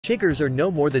Chiggers are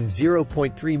no more than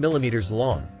 0.3 millimeters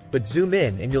long, but zoom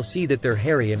in and you'll see that they're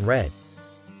hairy and red,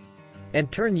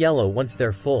 and turn yellow once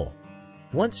they're full.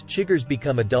 Once chiggers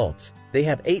become adults, they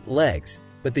have 8 legs,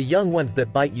 but the young ones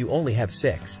that bite you only have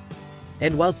 6.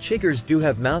 And while chiggers do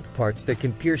have mouth parts that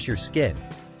can pierce your skin,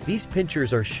 these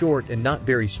pinchers are short and not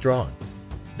very strong.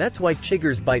 That's why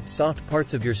chiggers bite soft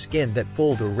parts of your skin that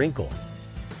fold or wrinkle.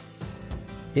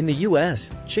 In the US,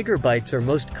 chigger bites are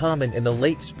most common in the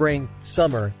late spring,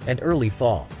 summer, and early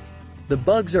fall. The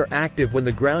bugs are active when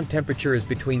the ground temperature is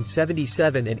between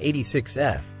 77 and 86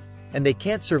 F, and they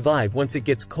can't survive once it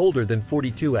gets colder than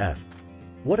 42 F.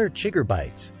 What are chigger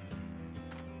bites?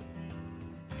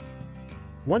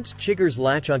 Once chiggers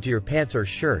latch onto your pants or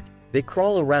shirt, they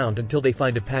crawl around until they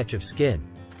find a patch of skin.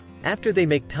 After they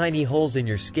make tiny holes in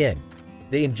your skin,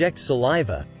 they inject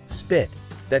saliva, spit,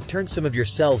 that turns some of your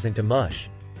cells into mush.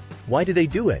 Why do they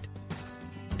do it?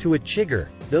 To a chigger,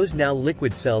 those now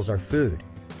liquid cells are food.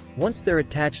 Once they're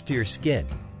attached to your skin,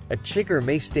 a chigger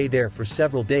may stay there for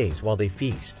several days while they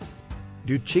feast.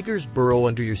 Do chiggers burrow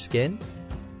under your skin?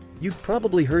 You've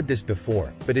probably heard this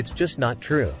before, but it's just not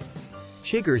true.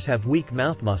 Chiggers have weak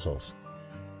mouth muscles.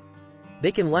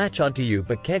 They can latch onto you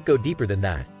but can't go deeper than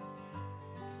that.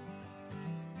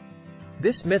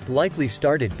 This myth likely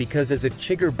started because as a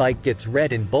chigger bite gets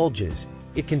red and bulges,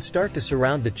 it can start to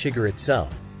surround the chigger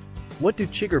itself. What do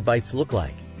chigger bites look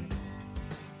like?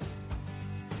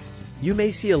 You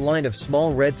may see a line of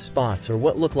small red spots or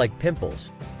what look like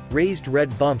pimples, raised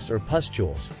red bumps or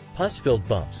pustules, pus-filled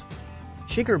bumps.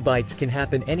 Chigger bites can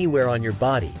happen anywhere on your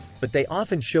body, but they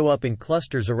often show up in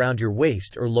clusters around your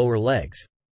waist or lower legs.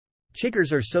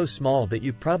 Chiggers are so small that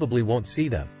you probably won't see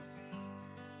them.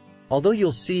 Although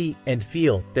you'll see and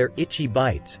feel their itchy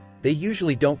bites, they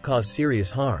usually don't cause serious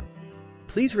harm.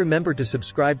 Please remember to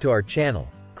subscribe to our channel,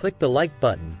 click the like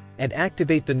button, and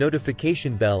activate the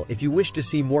notification bell if you wish to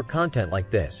see more content like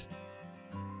this.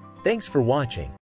 Thanks for watching.